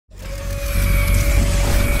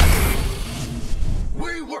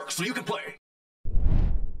so you can play.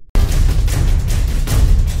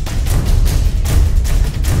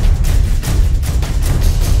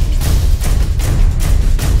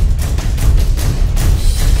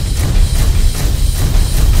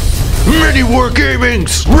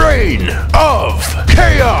 MiniWarGaming's Reign of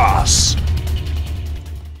Chaos!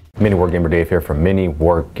 MiniWarGamer Dave here from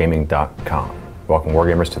MiniWarGaming.com. Welcome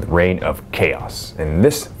Wargamers to the Reign of Chaos. In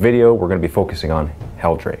this video we're going to be focusing on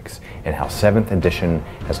HELDRAKES and how 7th edition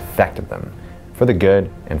has affected them for the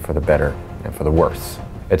good and for the better and for the worse.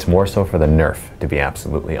 It's more so for the nerf, to be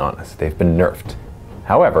absolutely honest. They've been nerfed.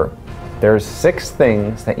 However, there's 6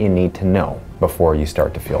 things that you need to know before you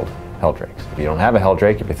start to field HELDRAKES. If you don't have a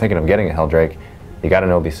HELDRAKE, if you're thinking of getting a HELDRAKE, you got to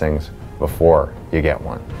know these things before you get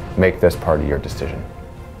one. Make this part of your decision.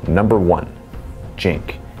 Number 1,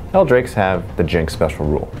 Jink. HELDRAKES have the Jink special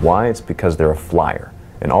rule. Why? It's because they're a flyer,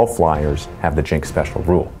 and all flyers have the Jink special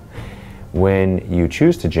rule. When you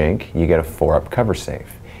choose to Jink, you get a 4-up cover save,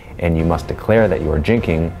 and you must declare that you are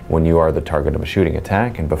jinking when you are the target of a shooting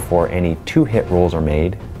attack, and before any 2-hit rolls are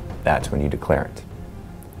made, that's when you declare it.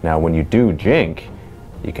 Now when you do Jink,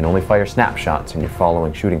 you can only fire snapshots in your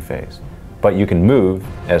following shooting phase, but you can move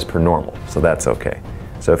as per normal, so that's okay.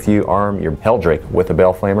 So if you arm your HELDRAKE with a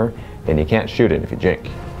Bale Flamer, then you can't shoot it if you Jink.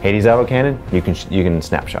 Hades autocannon, you can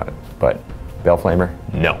snapshot it, but Bale Flamer,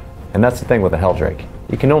 no. And that's the thing with a HELDRAKE.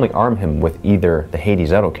 You can only arm him with either the Hades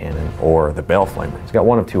autocannon or the Bale Flamer. He's got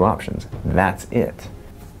one of 2 options. That's it.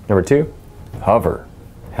 Number 2, hover.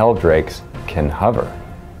 HELDRAKES can hover.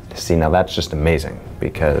 See, now that's just amazing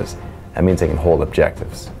because that means they can hold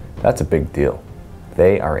objectives. That's a big deal.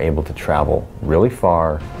 They are able to travel really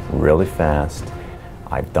far, really fast.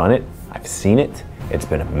 I've done it, I've seen it. It's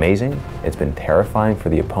been amazing. It's been terrifying for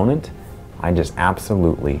the opponent. I just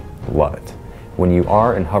absolutely love it. When you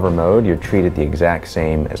are in hover mode, you're treated the exact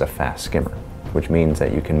same as a fast skimmer, which means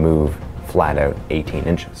that you can move flat out 18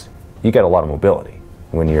 inches. You get a lot of mobility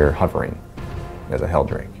when you're hovering as a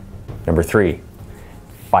HELDRAKE. Number 3,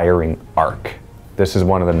 firing arc. This is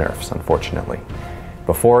one of the nerfs, unfortunately.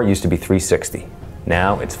 Before it used to be 360.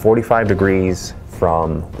 Now it's 45 degrees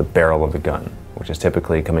from the barrel of the gun, which is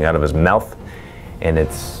typically coming out of his mouth, and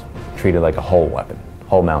it's treated like a hull weapon,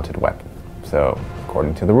 hull-mounted weapon. So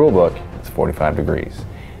according to the rule book, it's 45 degrees.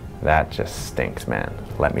 That just stinks, man,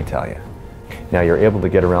 let me tell you. Now you're able to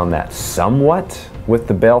get around that somewhat with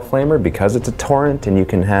the Bale Flamer because it's a torrent and you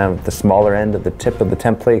can have the smaller end of the tip of the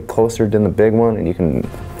template closer than the big one and you can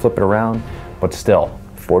flip it around, but still,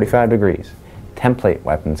 45 degrees. Template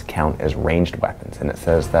weapons count as ranged weapons, and it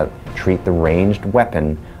says that treat the ranged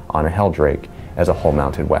weapon on a HELDRAKE as a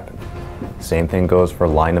hull-mounted weapon. Same thing goes for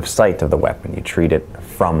line of sight of the weapon. You treat it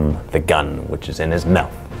from the gun, which is in his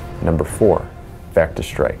mouth. Number 4, vector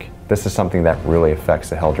strike. This is something that really affects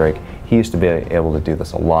the HELDRAKE. He used to be able to do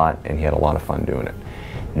this a lot, and he had a lot of fun doing it.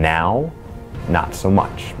 Now, not so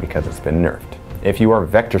much, because it's been nerfed. If you are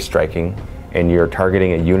vector striking, and you're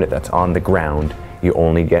targeting a unit that's on the ground, you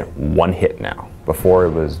only get 1 hit now. Before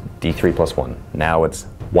it was D3 plus 1. Now it's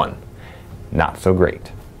 1. Not so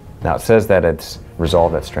great. Now it says that it's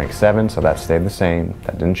resolved at strength 7, so that stayed the same.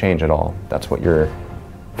 That didn't change at all. That's what your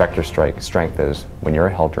vector strike strength is when you're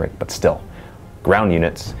a HELDRAKE, but still. Ground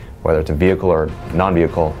units, whether it's a vehicle or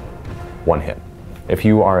non-vehicle, 1 hit. If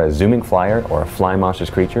you are a zooming flyer or a flying monstrous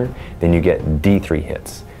creature, then you get D3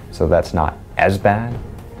 hits. So that's not as bad,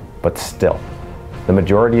 but still. The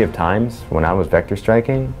majority of times when I was vector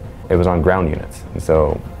striking, it was on ground units, and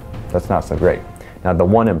so that's not so great. Now the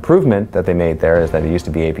one improvement that they made there is that it used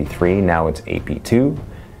to be AP3, now it's AP2.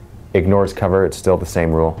 Ignores cover, it's still the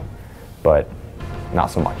same rule, but not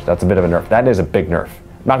so much. That's a bit of a nerf. That is a big nerf.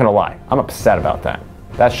 I'm not gonna lie, I'm upset about that.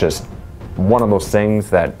 That's just one of those things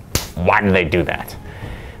that, why did they do that?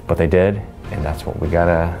 But they did, and that's what we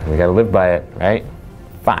gotta live by it, right?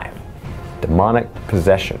 5, demonic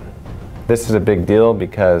possession. This is a big deal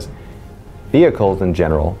because vehicles in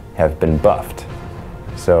general have been buffed.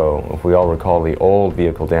 So if we all recall the old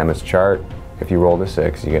vehicle damage chart, if you rolled a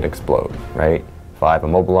 6, you get explode, right? 5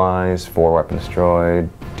 immobilized, 4 weapon destroyed,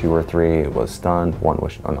 2 or 3 it was stunned, 1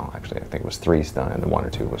 was, oh no, actually I think it was 3 stunned and the 1 or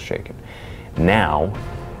 2 was shaken. Now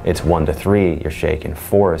it's 1 to 3 you're shaken,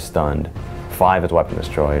 4 is stunned, 5 is weapon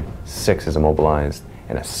destroyed, 6 is immobilized,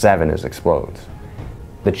 and a 7 is explodes.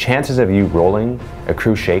 The chances of you rolling a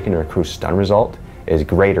crew shaken or a crew stun result is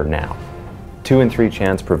greater now. 2 in 3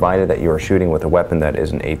 chance provided that you are shooting with a weapon that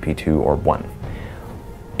is an AP2 or 1.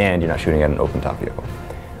 And you're not shooting at an open top vehicle.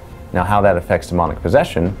 Now how that affects demonic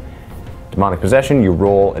possession. Demonic possession, you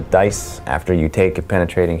roll a dice after you take a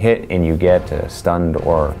penetrating hit and you get a stunned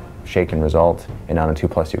or shaken result, and on a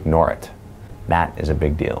 2+ you ignore it. That is a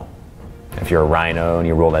big deal. If you're a rhino and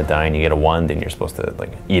you roll that die and you get a 1, then you're supposed to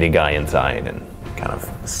like eat a guy inside and kind of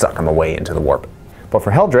suck him away into the warp. But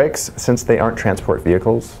for Heldrakes, since they aren't transport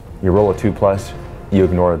vehicles, you roll a 2+, you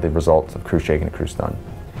ignore the results of crew shake and crew stun.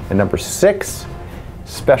 And number 6,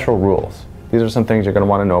 special rules. These are some things you're going to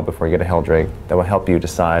want to know before you get a Heldrake that will help you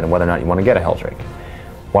decide on whether or not you want to get a Heldrake.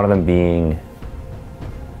 One of them being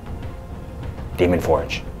Demon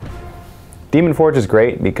Forge. Demon Forge is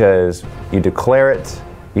great because you declare it,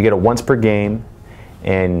 you get it once per game,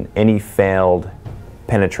 and any failed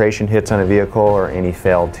penetration hits on a vehicle or any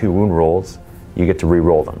failed 2 wound rolls, you get to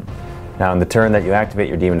re-roll them. Now in the turn that you activate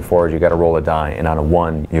your Demon Forge, you got to roll a die, and on a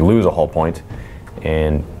 1, you lose a hull point,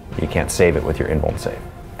 and you can't save it with your invuln save.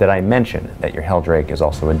 Did I mention that your Heldrake is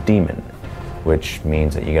also a demon, which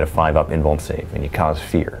means that you get a 5-up invuln save and you cause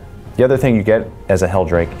fear. The other thing you get as a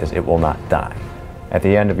Heldrake is it will not die. At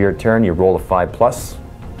the end of your turn, you roll a 5+,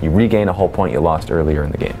 you regain a hull point you lost earlier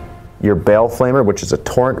in the game. Your Bale Flamer, which is a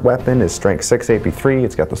torrent weapon, is strength 6 AP3,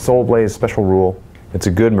 it's got the Soul Blaze special rule. It's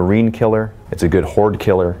a good marine killer, it's a good horde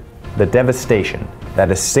killer. The devastation that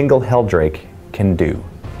a single Heldrake can do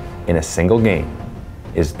in a single game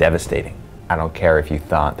is devastating. I don't care if you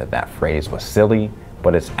thought that that phrase was silly,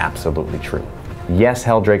 but it's absolutely true. Yes,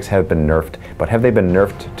 Heldrakes have been nerfed, but have they been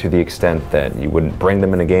nerfed to the extent that you wouldn't bring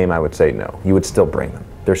them in a game? I would say no. You would still bring them.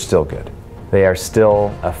 They're still good. They are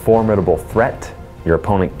still a formidable threat. Your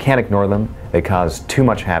opponent can't ignore them. They cause too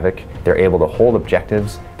much havoc. They're able to hold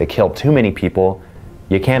objectives. They kill too many people.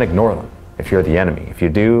 You can't ignore them if you're the enemy. If you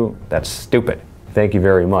do, that's stupid. Thank you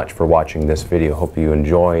very much for watching this video. Hope you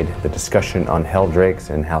enjoyed the discussion on Heldrakes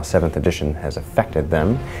and how 7th edition has affected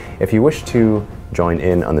them. If you wish to join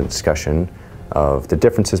in on the discussion of the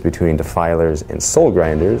differences between Defilers and Soul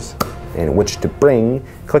Grinders and which to bring,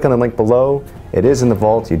 click on the link below. It is in the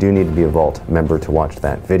vault. You do need to be a vault member to watch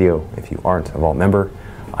that video. If you aren't a vault member,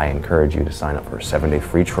 I encourage you to sign up for a 7-day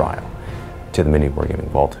free trial to the MiniWarGaming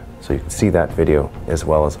vault so you can see that video as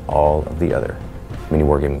well as all of the other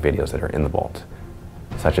MiniWarGaming videos that are in the vault,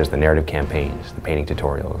 such as the narrative campaigns, the painting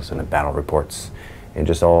tutorials, and the battle reports, and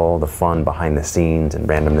just all the fun behind the scenes and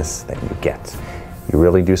randomness that you get. You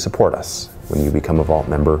really do support us when you become a vault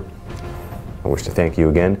member. I wish to thank you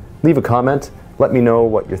again. Leave a comment. Let me know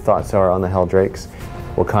what your thoughts are on the Heldrakes,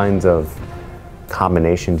 what kinds of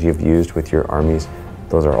combinations you've used with your armies.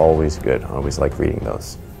 Those are always good. I always like reading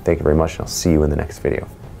those. Thank you very much, and I'll see you in the next video.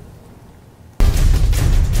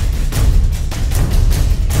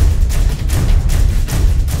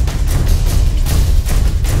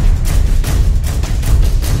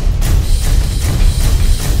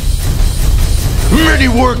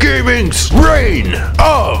 MiniWarGaming's Reign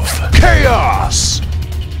of Chaos!